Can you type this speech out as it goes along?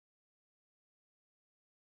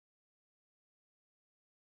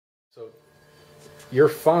So, your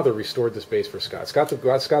father restored this bass for Scott. Scott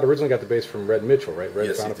originally got the bass from Red Mitchell, right? Red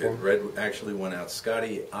Yes, found he it for did. him? Red actually went out.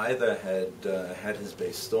 Scotty either had his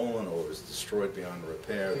bass stolen or was destroyed beyond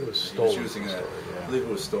repair. It was He stolen. was using that. Yeah. I believe it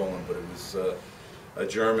was stolen, but it was a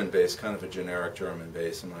German bass, kind of a generic German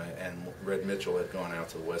bass. And Red Mitchell had gone out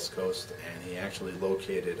to the West Coast, and he actually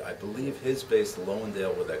located, I believe, his bass, the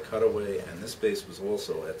Lowendale, with that cutaway, and this bass was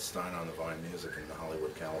also at Stein on the Vine Music in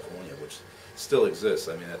Hollywood, California, which still exists.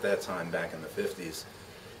 I mean, at that time, back in the 50s,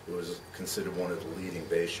 it was considered one of the leading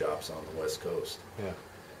bass shops on the West Coast. Yeah.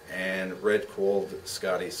 And Red called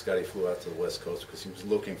Scotty. Scotty flew out to the West Coast because he was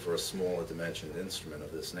looking for a smaller dimensioned instrument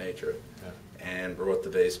of this nature. Yeah. And brought the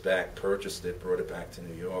bass back, purchased it, brought it back to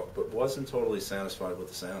New York, but wasn't totally satisfied with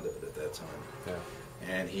the sound of it at that time. Yeah.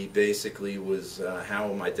 And he basically was,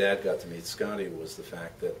 how my dad got to meet Scotty was the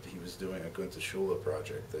fact that he was doing a Gunther Schuller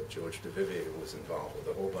project that George DeVivier was involved with,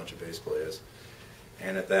 a whole bunch of bass players.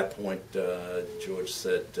 And at that point, George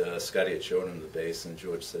said, Scotty had showed him the bass, and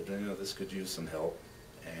George said, you know, this could use some help.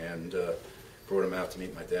 And brought him out to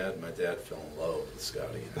meet my dad. My dad fell in love with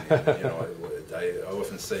Scotty. I mean, you know, I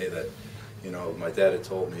often say that, you know, my dad had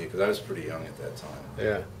told me, because I was pretty young at that time.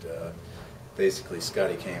 Yeah. But, basically,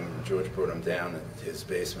 Scotty came, and George brought him down in his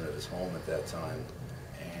basement of his home at that time.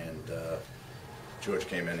 And George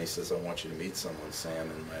came in, he says, I want you to meet someone, Sam.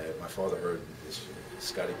 And my father heard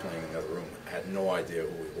Scotty playing in the other room, had no idea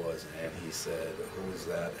who he was. And he said, who is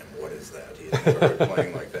that and what is that? He had never heard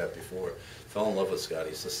playing like that before. Fell in love with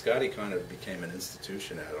Scotty. So Scotty kind of became an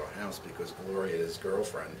institution at our house because Gloria, his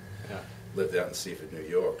girlfriend, Yeah. lived out in Seaford, New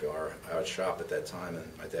York. Our shop at that time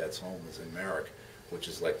and my dad's home was in Merrick, which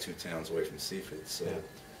is like 2 towns away from Seaford. So Yeah.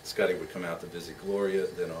 Scotty would come out to visit Gloria,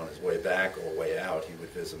 then on his way back or way out, he would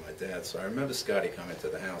visit my dad. So I remember Scotty coming to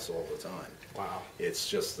the house all the time. Wow. It's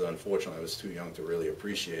just, unfortunately, I was too young to really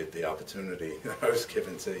appreciate the opportunity I was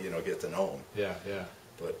given to, you know, get to know him. Yeah, yeah.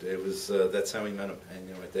 But it was, that's how we met him. And,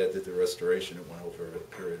 you know, my dad did the restoration. It went over a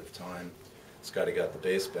period of time. Scotty got the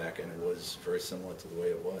bass back, and it was very similar to the way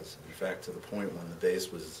it was. In fact, to the point when the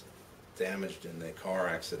bass was damaged in the car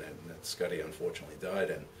accident that Scotty unfortunately died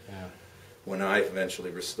in. Yeah. When I eventually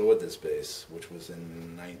restored this bass, which was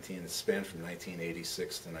in it spanned from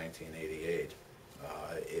 1986 to 1988,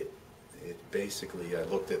 it basically, I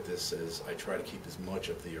looked at this as I try to keep as much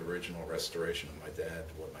of the original restoration of my dad,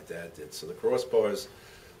 what my dad did. So the crossbars,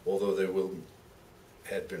 although they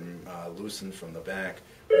had been loosened from the back,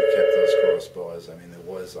 we kept those crossbars. I mean, there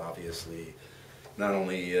was obviously not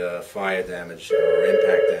only fire damage or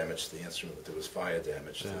impact damage to the instrument, but there was fire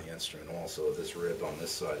damage to the instrument also. This rib on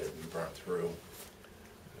this side had been burnt through.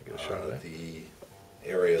 Get a shot of that. The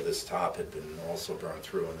area of this top had been also burned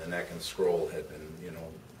through, and the neck and scroll had been, you know,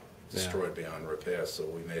 destroyed beyond repair. So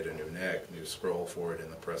we made a new neck, new scroll for it in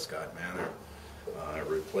the Prescott manner.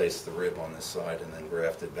 Replaced the rib on this side and then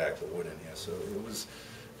grafted back the wood in here. So it was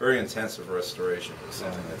very intensive restoration. It was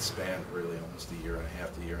something that spanned really almost a year and a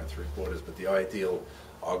half to a year and 3/4. But the ideal,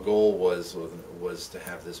 our goal was to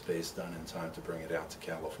have this bass done in time to bring it out to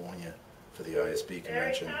California for the ISB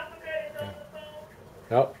convention.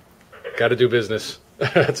 Nope. Got to do business.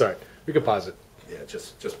 That's all right. We can pause it. Yeah,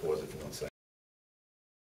 just pause it for 1 second.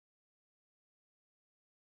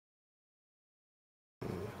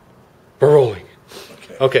 We're rolling.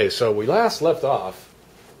 Okay. Okay, so we last left off.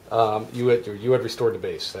 You had restored the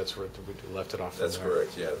bass. That's where we left it off. That's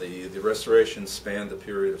correct, yeah. The restoration spanned the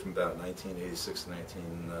period from about 1986 to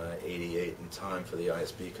 1988 in time for the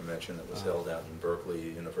ISB convention that was held out in Berkeley,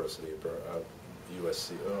 University of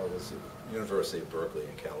Berkeley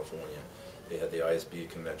in California. They had the ISB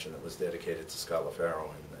convention that was dedicated to Scott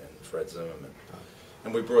LaFaro and Fred Zimmerman.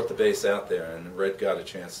 And we brought the bass out there, and Red got a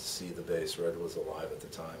chance to see the bass. Red was alive at the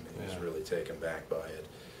time, and he was really taken back by it.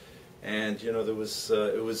 And you know, there was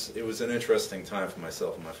it was an interesting time for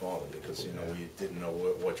myself and my father because you know we didn't know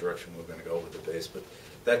what direction we were going to go with the bass. But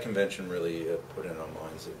that convention really put in our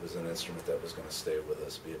minds it was an instrument that was going to stay with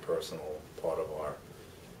us, be a personal part of our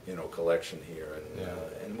collection here.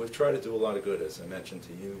 And we've tried to do a lot of good, as I mentioned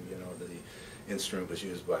to you. You know, the instrument was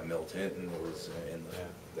used by Milt Hinton. It was in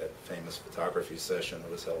that famous photography session that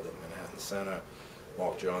was held in Manhattan Center.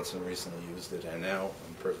 Mark Johnson recently used it, and now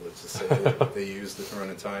I'm privileged to say that they used it for an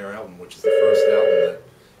entire album, which is the first album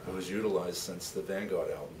that was utilized since the Vanguard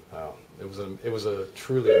album. Wow, it was a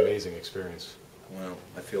truly amazing experience. Well,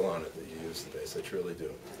 I feel honored that you used the bass. I truly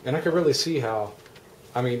do. And I could really see how.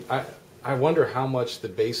 I mean, I wonder how much the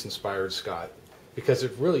bass inspired Scott, because you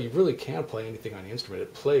really can play anything on the instrument.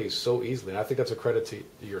 It plays so easily, and I think that's a credit to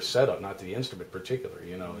your setup, not to the instrument in particular.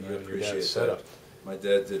 You know, I your appreciate dad's setup. My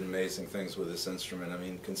dad did amazing things with this instrument. I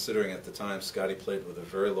mean, considering at the time Scotty played with a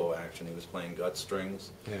very low action, he was playing gut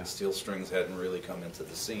strings. Yeah. Steel strings hadn't really come into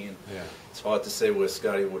the scene. Yeah. It's hard to say where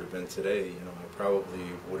Scotty would have been today. You know, I probably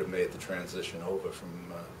would have made the transition over from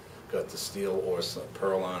gut to steel or some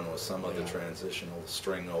Perlon or some other transitional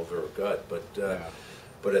string over gut.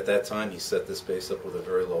 But at that time, he set this bass up with a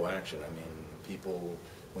very low action. I mean, people,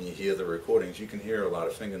 when you hear the recordings, you can hear a lot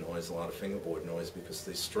of finger noise, a lot of fingerboard noise, because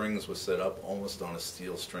the strings were set up almost on a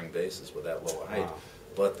steel string basis with that low height. Wow.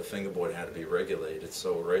 But the fingerboard had to be regulated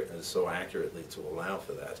so accurately to allow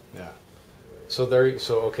for that. Yeah. So there.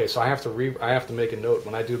 So okay. So I have to make a note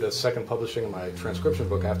when I do the second publishing of my transcription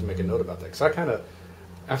book. I have to make a note about that, because I kind of,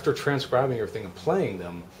 after transcribing everything and playing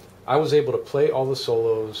them, I was able to play all the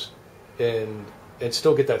solos and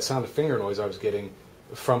still get that sound of finger noise I was getting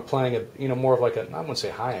from playing a, more of like a, I wouldn't say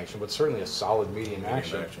high action, but certainly a solid medium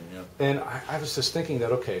action. Yeah. And I was just thinking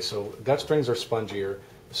that, okay, so gut strings are spongier,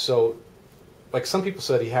 so like some people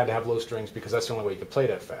said he had to have low strings because that's the only way you could play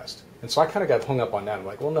that fast. And so I kind of got hung up on that. I'm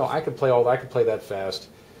like, well, no, I could play that fast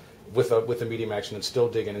with a medium action and still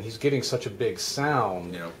dig in. And he's getting such a big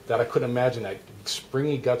sound that I couldn't imagine that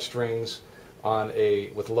springy gut strings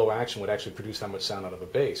with low action would actually produce that much sound out of a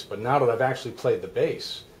bass. But now that I've actually played the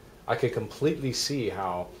bass, I could completely see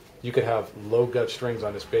how you could have low gut strings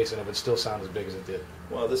on this bass and it would still sound as big as it did.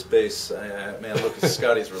 Well, this bass, man, look at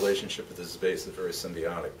Scotty's relationship with this bass is very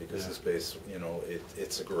symbiotic, because this bass,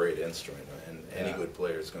 it's a great instrument, and any good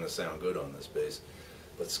player is going to sound good on this bass.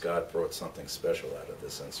 But Scott brought something special out of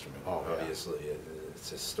this instrument. Oh, obviously, it's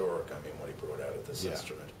historic. I mean, what he brought out of this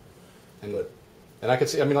instrument. And I could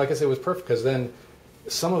see. I mean, like I said, it was perfect, because then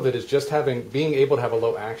some of it is just being able to have a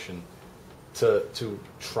low action to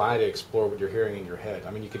try to explore what you're hearing in your head.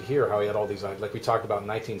 I mean, you could hear how he had all these, like we talked about in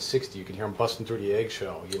 1960, you could hear him busting through the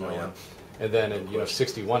eggshell, and then in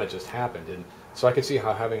 61 it just happened. And so I could see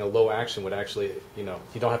how having a low action would actually, you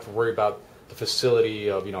don't have to worry about the facility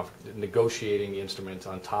of, negotiating the instrument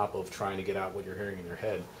on top of trying to get out what you're hearing in your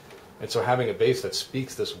head. And so having a bass that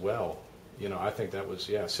speaks this well, I think that was,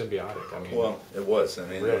 symbiotic. I mean, well, it was. I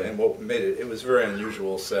mean, really. And what made it was very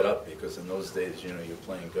unusual setup, because in those days, you're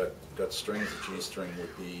playing gut strings. The G string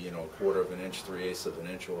would be, a quarter of an inch, 3/8 of an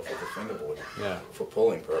inch off of the fingerboard for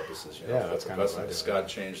pulling purposes. That's kind of what I did. Scott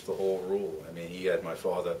changed the whole rule. I mean, he had my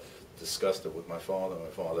father discussed it with my father. My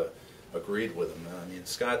father agreed with him. I mean,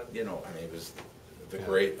 Scott, he was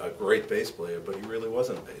a great bass player, but he really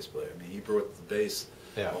wasn't a bass player. I mean, he brought the bass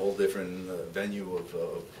a whole different venue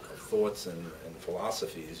of thoughts and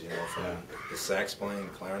philosophies, from the sax playing,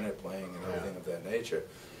 clarinet playing, and everything of that nature.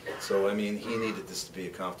 So, I mean, he needed this to be a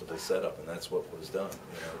comfortable setup, and that's what was done.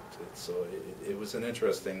 So it was an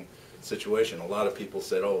interesting situation. A lot of people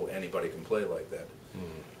said, "Oh, anybody can play like that."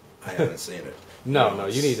 I haven't seen it. No,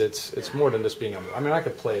 you need it's more than just being. I mean, I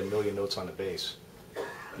could play a million notes on the bass.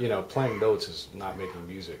 Playing notes is not making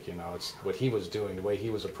music. It's what he was doing, the way he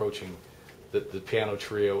was approaching the piano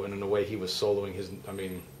trio, and in the way he was soloing his. I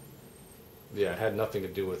mean, it had nothing to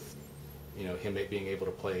do with, him being able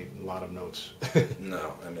to play a lot of notes.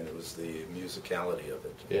 No, I mean, it was the musicality of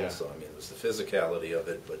it. Yeah. Also, I mean, it was the physicality of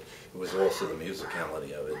it, but it was also the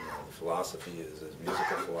musicality of it. The philosophy is his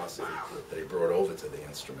musical philosophy that he brought over to the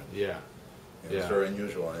instrument. Yeah. It was very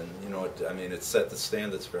unusual, and it set the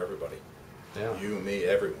standards for everybody. Yeah. You, me,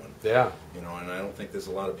 everyone. Yeah. And I don't think there's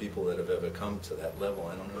a lot of people that have ever come to that level.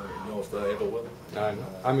 I don't know if they ever will.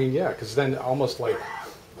 I mean, because then almost like,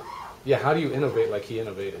 how do you innovate like he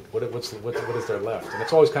innovated? What is there left? And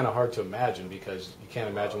it's always kind of hard to imagine, because you can't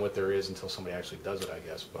imagine what there is until somebody actually does it, I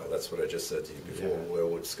guess. But well, that's what I just said to you before. Yeah. Where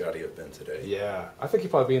would Scotty have been today? Yeah, I think he'd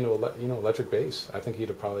probably be into electric bass. I think he'd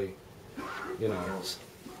have probably,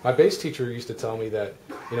 My bass teacher used to tell me that,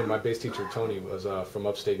 my bass teacher, Tony, was from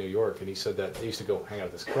upstate New York, and he said that they used to go hang out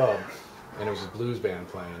at this club, and it was a blues band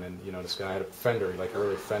playing, and, this guy had a Fender, like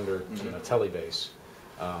early Fender, telly bass.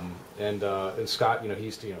 And Scott, he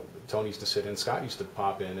used to, Tony used to sit in, Scott used to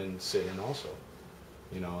pop in and sit in also,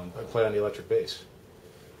 and play on the electric bass.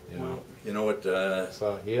 Well, you know what?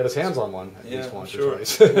 So he had his hands on one at least once or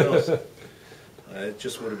twice. It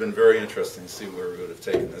just would have been very interesting to see where we would have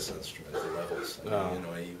taken this instrument to levels.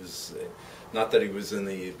 He was, not that he was in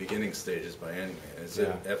the beginning stages by any means. His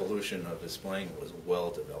evolution of his playing was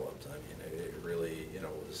well developed. I mean, it really,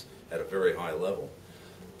 was at a very high level.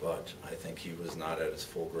 But I think he was not at his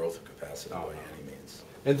full growth capacity by any means.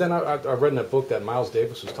 And then I read in a book that Miles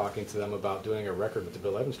Davis was talking to them about doing a record with the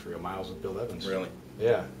Bill Evans Trio, Miles with Bill Evans. Really?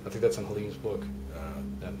 Yeah, I think that's in Halim's book.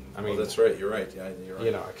 I mean, that's right. You're right. Yeah, you're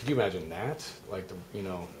right. Could you imagine that? Like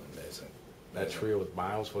amazing. That trio with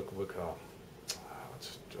Miles.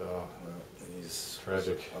 he's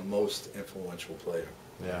Tragic. a most influential player.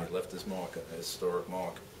 Yeah. He left his mark, a historic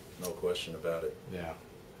mark, no question about it. Yeah.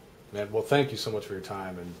 Man, well, thank you so much for your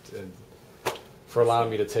time and for allowing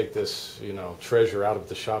me to take this, treasure out of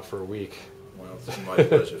the shop for a week. Well, it's my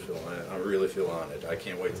pleasure, Phil. I really feel honored. I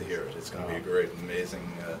can't wait to hear it. It's going to be a great, amazing,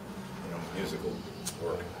 musical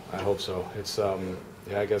work. I hope so. It's,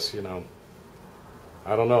 I guess,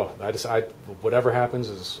 I don't know. Whatever happens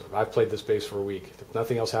is, I've played this bass for a week. If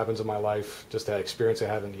nothing else happens in my life, just that experience of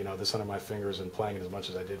having, this under my fingers and playing it as much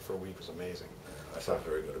as I did for a week was amazing. I felt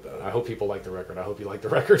very good about it. I hope people like the record. I hope you like the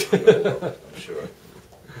record. I'm sure.